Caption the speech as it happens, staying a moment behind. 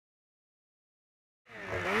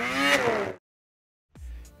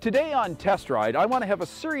Today on Test Ride, I want to have a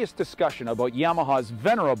serious discussion about Yamaha's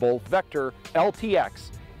venerable Vector LTX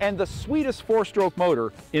and the sweetest four-stroke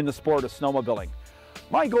motor in the sport of snowmobiling.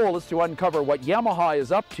 My goal is to uncover what Yamaha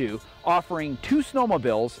is up to, offering two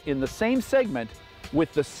snowmobiles in the same segment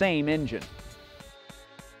with the same engine.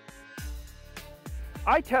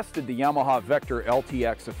 I tested the Yamaha Vector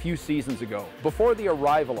LTX a few seasons ago, before the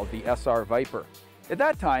arrival of the SR Viper. At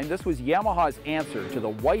that time, this was Yamaha's answer to the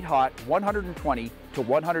white-hot 120 to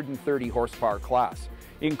 130 horsepower class,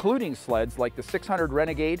 including sleds like the 600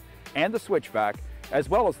 Renegade and the Switchback, as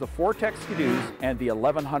well as the Vortex Skidoos and the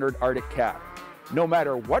 1100 Arctic Cat. No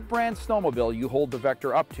matter what brand snowmobile you hold the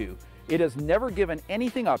Vector up to, it has never given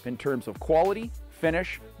anything up in terms of quality,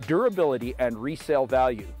 finish, durability, and resale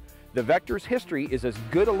value. The Vector's history is as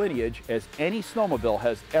good a lineage as any snowmobile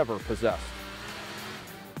has ever possessed.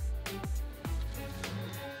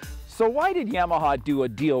 So why did Yamaha do a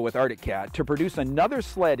deal with Arctic Cat to produce another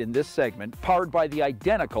sled in this segment powered by the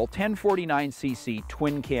identical 1049cc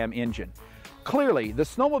twin-cam engine? Clearly, the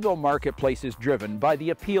snowmobile marketplace is driven by the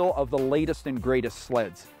appeal of the latest and greatest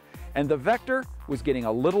sleds, and the Vector was getting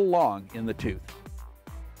a little long in the tooth.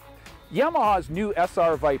 Yamaha's new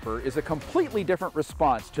SR Viper is a completely different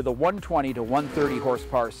response to the 120 to 130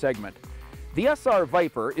 horsepower segment. The SR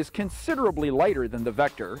Viper is considerably lighter than the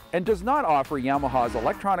Vector and does not offer Yamaha's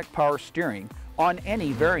electronic power steering on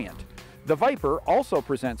any variant. The Viper also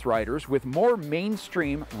presents riders with more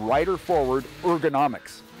mainstream rider-forward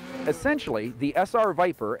ergonomics. Essentially, the SR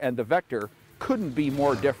Viper and the Vector couldn't be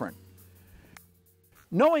more different.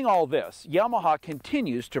 Knowing all this, Yamaha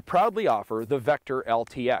continues to proudly offer the Vector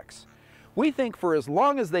LTX. We think for as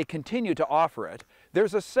long as they continue to offer it,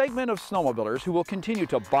 there's a segment of snowmobilers who will continue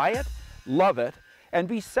to buy it, love it, and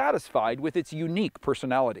be satisfied with its unique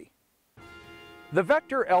personality. The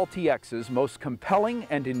Vector LTX's most compelling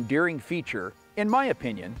and endearing feature, in my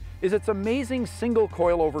opinion, is its amazing single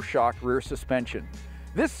coil-over shock rear suspension.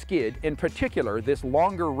 This skid, in particular this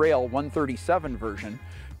longer rail 137 version,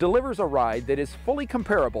 delivers a ride that is fully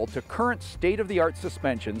comparable to current state-of-the-art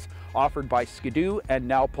suspensions offered by Skidoo and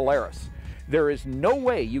now Polaris. There is no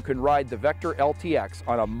way you can ride the Vector LTX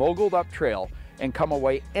on a moguled-up trail and come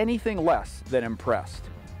away anything less than impressed.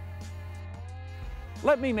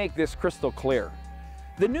 Let me make this crystal clear.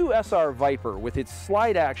 The new SR Viper with its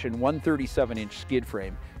slide-action 137-inch skid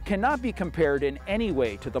frame cannot be compared in any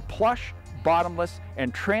way to the plush, bottomless,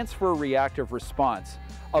 and transfer-reactive response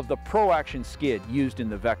of the Pro-Action skid used in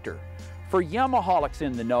the Vector. For Yamaholics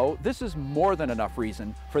in the know, this is more than enough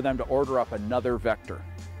reason for them to order up another Vector.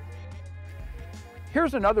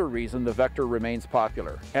 Here's another reason the Vector remains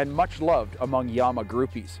popular and much loved among Yama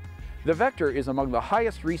groupies. The Vector is among the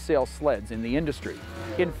highest resale sleds in the industry.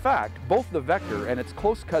 In fact, both the Vector and its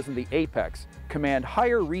close cousin the Apex command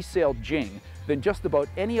higher resale jing than just about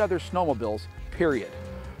any other snowmobiles, period.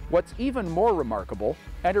 What's even more remarkable,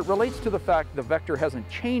 and it relates to the fact the Vector hasn't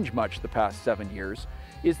changed much the past 7 years,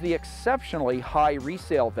 is the exceptionally high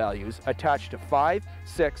resale values attached to 5,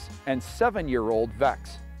 6, and 7-year-old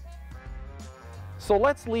Vecs. So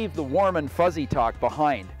let's leave the warm and fuzzy talk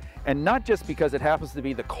behind, and not just because it happens to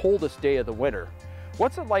be the coldest day of the winter.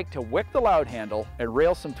 What's it like to wick the loud handle and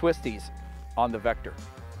rail some twisties on the Vector?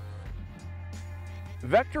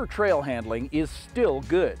 Vector trail handling is still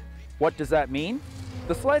good. What does that mean?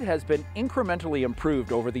 The sled has been incrementally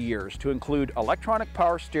improved over the years to include electronic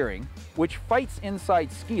power steering, which fights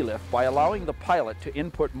inside ski lift by allowing the pilot to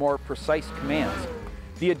input more precise commands.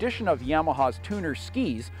 The addition of Yamaha's tuner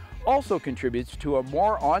skis also contributes to a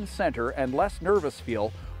more on-center and less nervous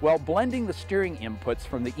feel while blending the steering inputs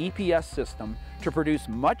from the EPS system to produce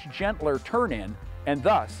much gentler turn-in and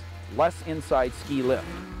thus less inside ski lift.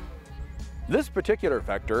 This particular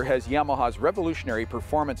Vector has Yamaha's revolutionary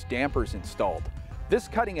performance dampers installed. This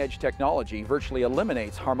cutting-edge technology virtually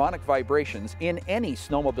eliminates harmonic vibrations in any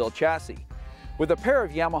snowmobile chassis. With a pair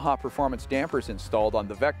of Yamaha performance dampers installed on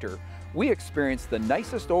the Vector, we experience the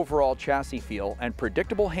nicest overall chassis feel and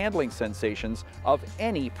predictable handling sensations of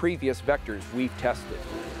any previous Vectors we've tested.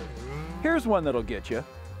 Here's one that'll get you.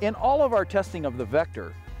 In all of our testing of the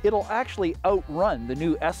Vector, it'll actually outrun the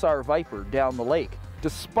new SR Viper down the lake,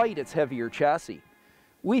 despite its heavier chassis.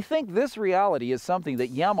 We think this reality is something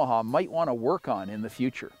that Yamaha might want to work on in the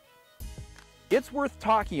future. It's worth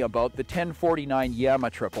talking about the 1049 Yama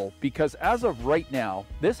Triple because as of right now,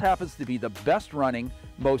 this happens to be the best running,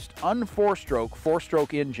 most un-four-stroke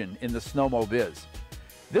four-stroke engine in the snowmo biz.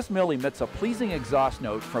 This mill emits a pleasing exhaust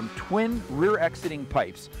note from twin rear exiting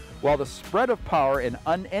pipes, while the spread of power and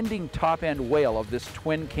unending top-end wail of this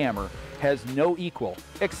twin cammer has no equal,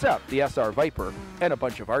 except the SR Viper and a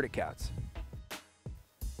bunch of Arctic Cats.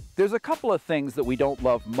 There's a couple of things that we don't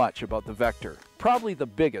love much about the Vector. Probably the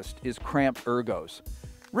biggest is cramped ergos.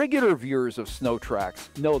 Regular viewers of snow tracks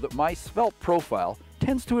know that my svelte profile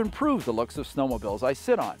tends to improve the looks of snowmobiles I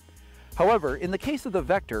sit on. However, in the case of the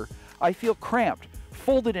Vector, I feel cramped,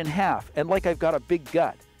 folded in half, and like I've got a big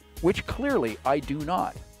gut, which clearly I do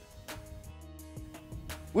not.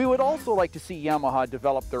 We would also like to see Yamaha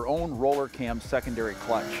develop their own roller cam secondary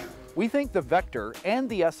clutch. We think the Vector and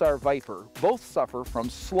the SR Viper both suffer from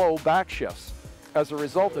slow back shifts as a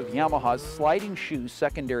result of Yamaha's sliding shoe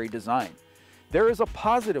secondary design. There is a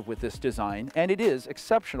positive with this design, and it is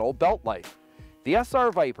exceptional belt life. The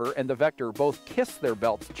SR Viper and the Vector both kiss their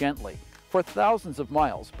belts gently for thousands of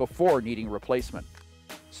miles before needing replacement.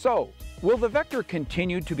 So, will the Vector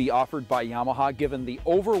continue to be offered by Yamaha given the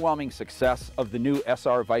overwhelming success of the new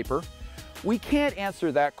SR Viper? We can't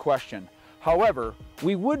answer that question. However,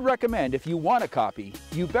 we would recommend if you want a copy,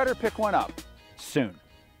 you better pick one up soon.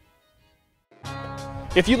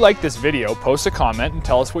 If you like this video, post a comment and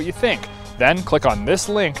tell us what you think. Then click on this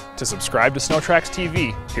link to subscribe to SnowTracks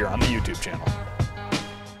TV here on the YouTube channel.